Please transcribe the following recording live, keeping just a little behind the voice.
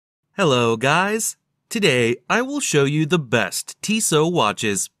Hello guys! Today I will show you the best Tissot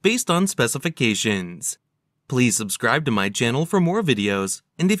watches based on specifications. Please subscribe to my channel for more videos,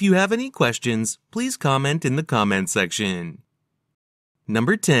 and if you have any questions, please comment in the comment section.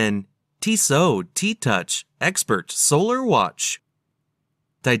 Number 10. Tissot T-Touch Expert Solar Watch.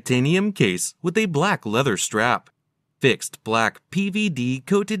 Titanium case with a black leather strap. Fixed black PVD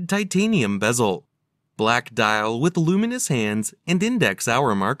coated titanium bezel. Black dial with luminous hands and index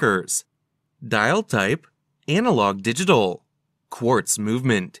hour markers. Dial type, analog digital. Quartz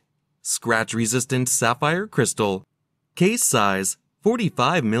movement. Scratch resistant sapphire crystal. Case size,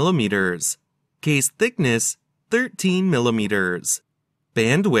 45 millimeters. Case thickness, 13 millimeters.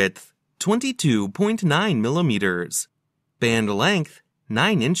 Band width, 22.9 millimeters. Band length,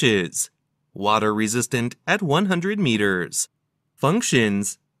 9 inches. Water resistant at 100 meters.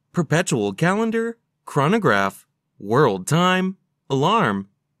 Functions, perpetual calendar, chronograph, world time, alarm,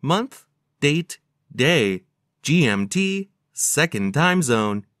 month, date, day, GMT, second time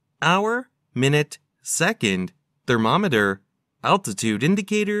zone, hour, minute, second, thermometer, altitude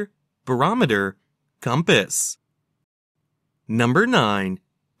indicator, barometer, compass. Number 9.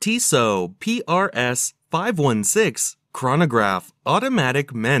 Tissot PRS 516 Chronograph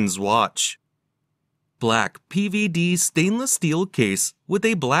Automatic Men's Watch. Black PVD stainless steel case with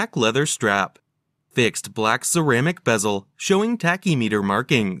a black leather strap. Fixed black ceramic bezel showing tachymeter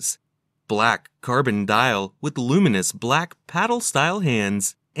markings. Black carbon dial with luminous black paddle-style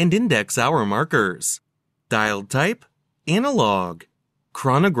hands and index hour markers. Dial type, analog.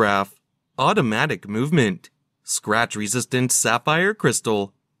 Chronograph, automatic movement. Scratch-resistant sapphire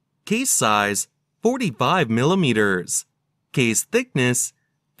crystal. Case size, 45 millimeters. Case thickness,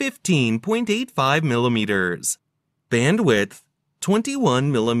 15.85 millimeters. Band width, 21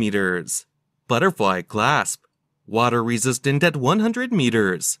 millimeters. Butterfly clasp. Water resistant at 100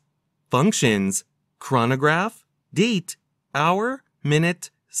 meters. Functions, chronograph, date, hour,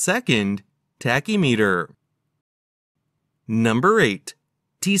 minute, second, tachymeter. Number 8.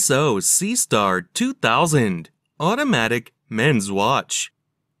 Tissot C-Star 2000 Automatic Men's Watch.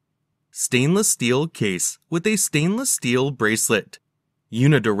 Stainless steel case with a stainless steel bracelet.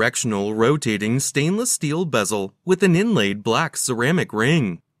 Unidirectional rotating stainless steel bezel with an inlaid black ceramic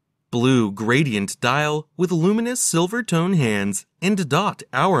ring. Blue gradient dial with luminous silver tone hands and dot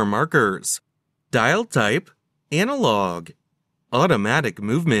hour markers. Dial type, analog. Automatic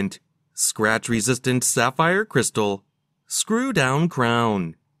movement. Scratch-resistant sapphire crystal. Screw-down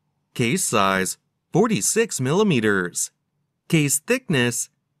crown. Case size, 46 millimeters. Case thickness,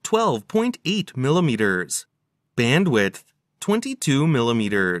 12.8 millimeters. Band width, 22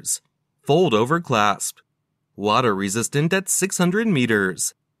 millimeters. Fold-over clasp. Water resistant at 600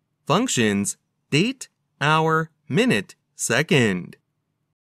 meters. Functions, date, hour, minute, second.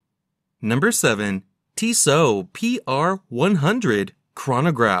 Number 7. Tissot PR100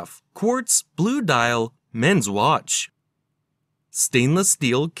 Chronograph Quartz Blue Dial Men's Watch. Stainless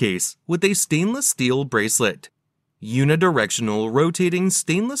steel case with a stainless steel bracelet. Unidirectional rotating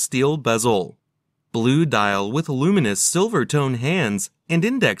stainless steel bezel. Blue dial with luminous silver tone hands and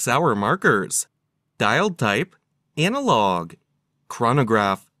index hour markers. Dial type, analog.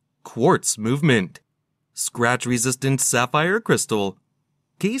 Chronograph, quartz movement. Scratch-resistant sapphire crystal.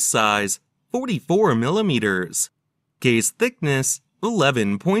 Case size, 44 millimeters. Case thickness,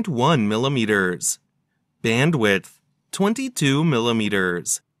 11.1 millimeters. Band width, 22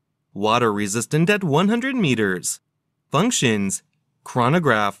 millimeters. Water resistant at 100 meters. Functions,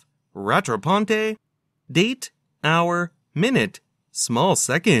 chronograph, rattrapante, date, hour, minute, small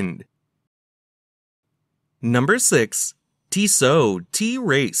second. Number 6. Tissot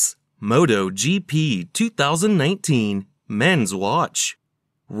T-Race Moto GP 2019 Men's Watch.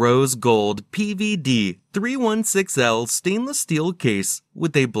 Rose gold PVD 316L stainless steel case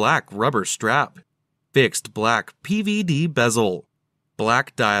with a black rubber strap. Fixed black PVD bezel.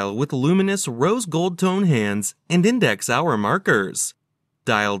 Black dial with luminous rose gold tone hands and index hour markers.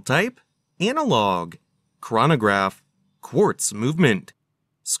 Dial type, analog. Chronograph, quartz movement.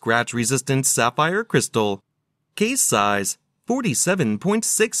 Scratch-resistant sapphire crystal. Case size,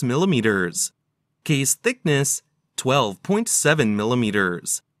 47.6 millimeters. Case thickness, 12.7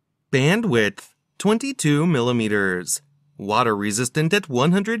 millimeters. Band width, 22 millimeters. Water resistant at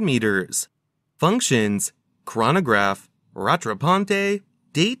 100 meters. Functions, chronograph, rattrapante,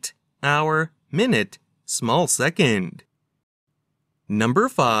 date, hour, minute, small second. Number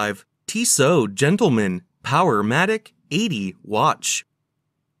 5. Tissot Gentleman Powermatic 80 Watch.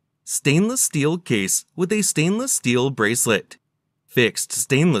 Stainless steel case with a stainless steel bracelet. Fixed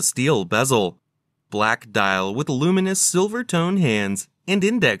stainless steel bezel. Black dial with luminous silver tone hands and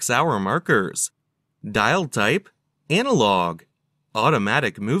index hour markers. Dial type, analog.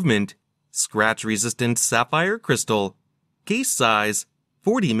 Automatic movement, scratch-resistant sapphire crystal. Case size,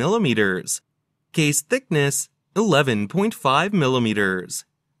 40 millimeters. Case thickness, 11.5 millimeters.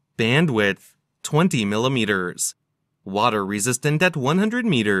 Bandwidth, 20 millimeters. Water resistant at 100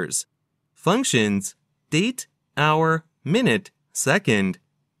 meters. Functions, date, hour, minute, second.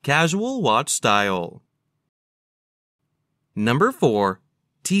 Casual watch style. Number 4.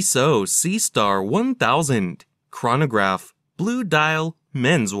 Tissot C-Star 1000 Chronograph Blue Dial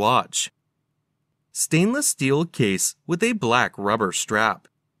Men's Watch. Stainless steel case with a black rubber strap.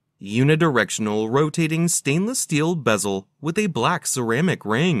 Unidirectional rotating stainless steel bezel with a black ceramic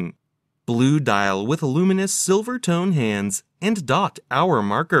ring. Blue dial with luminous silver tone hands and dot hour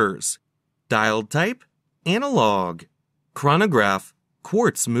markers. Dial type, analog. Chronograph,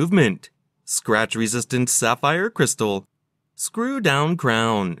 quartz movement. Scratch-resistant sapphire crystal. Screw down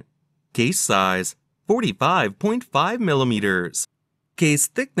crown. Case size, 45.5 millimeters. Case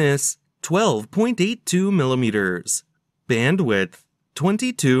thickness, 12.82 millimeters. Bandwidth,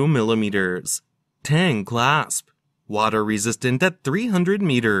 22 millimeters. Tang clasp. Water resistant at 300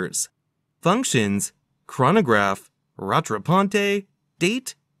 meters. Functions, chronograph, rattrapante,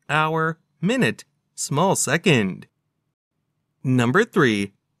 date, hour, minute, small second. Number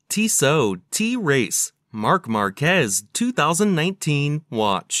 3. Tissot T-Race Marc Marquez 2019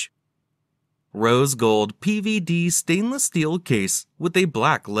 watch. Rose gold PVD stainless steel case with a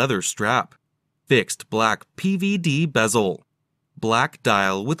black leather strap. Fixed black PVD bezel. Black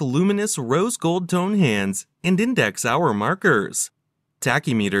dial with luminous rose gold tone hands and index hour markers.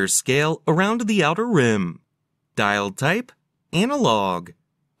 Tachymeter scale around the outer rim. Dial type, analog.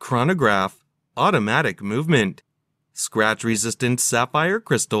 Chronograph, automatic movement. Scratch-resistant sapphire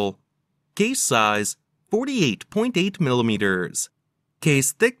crystal. Case size, 48.8 millimeters.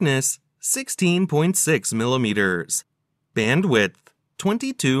 Case thickness, 16.6 millimeters. Bandwidth,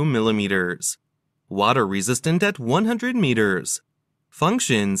 22 millimeters. Water resistant at 100 meters.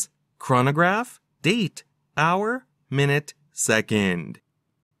 Functions, chronograph, date, hour, minute, second.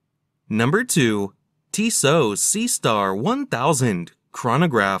 Number 2. Tissot C-Star 1000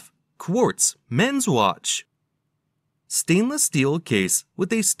 Chronograph Quartz Men's Watch. Stainless steel case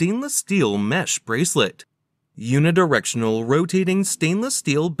with a stainless steel mesh bracelet. Unidirectional rotating stainless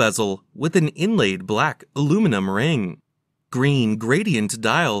steel bezel with an inlaid black aluminum ring. Green gradient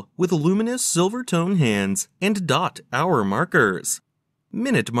dial with luminous silver tone hands and dot hour markers.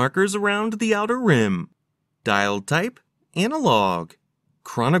 Minute markers around the outer rim. Dial type, analog.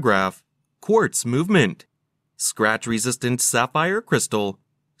 Chronograph, quartz movement. Scratch-resistant sapphire crystal.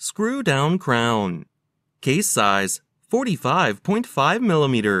 Screw down crown. Case size, 45.5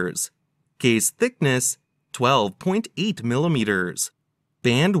 millimeters. Case thickness, 12.8 millimeters.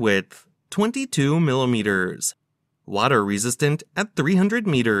 Bandwidth, 22 millimeters. Water resistant at 300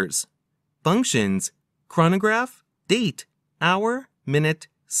 meters. Functions, chronograph, date, hour, minute,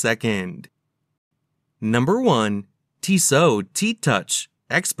 second. Number 1. Tissot T-Touch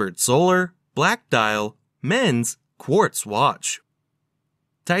Expert Solar Black Dial Men's Quartz Watch.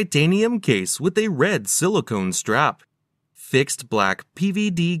 Titanium case with a red silicone strap. Fixed black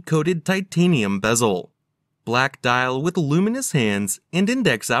PVD coated titanium bezel. Black dial with luminous hands and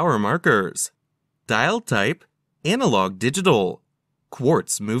index hour markers. Dial type, analog digital.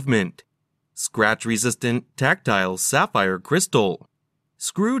 Quartz movement. Scratch resistant tactile sapphire crystal.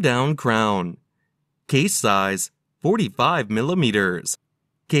 Screw down crown. Case size, 45 millimeters.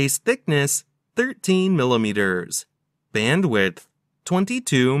 Case thickness, 13 millimeters. Bandwidth,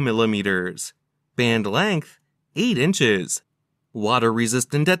 22 millimeters. Band length, 8 inches. Water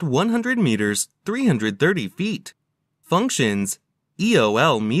resistant at 100 meters, 330 feet. Functions,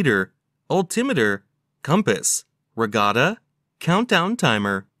 EOL meter, altimeter, compass, regatta, countdown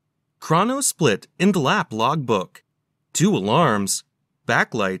timer, chrono split and lap logbook, 2 alarms,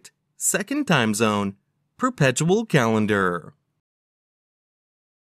 backlight, second time zone, perpetual calendar.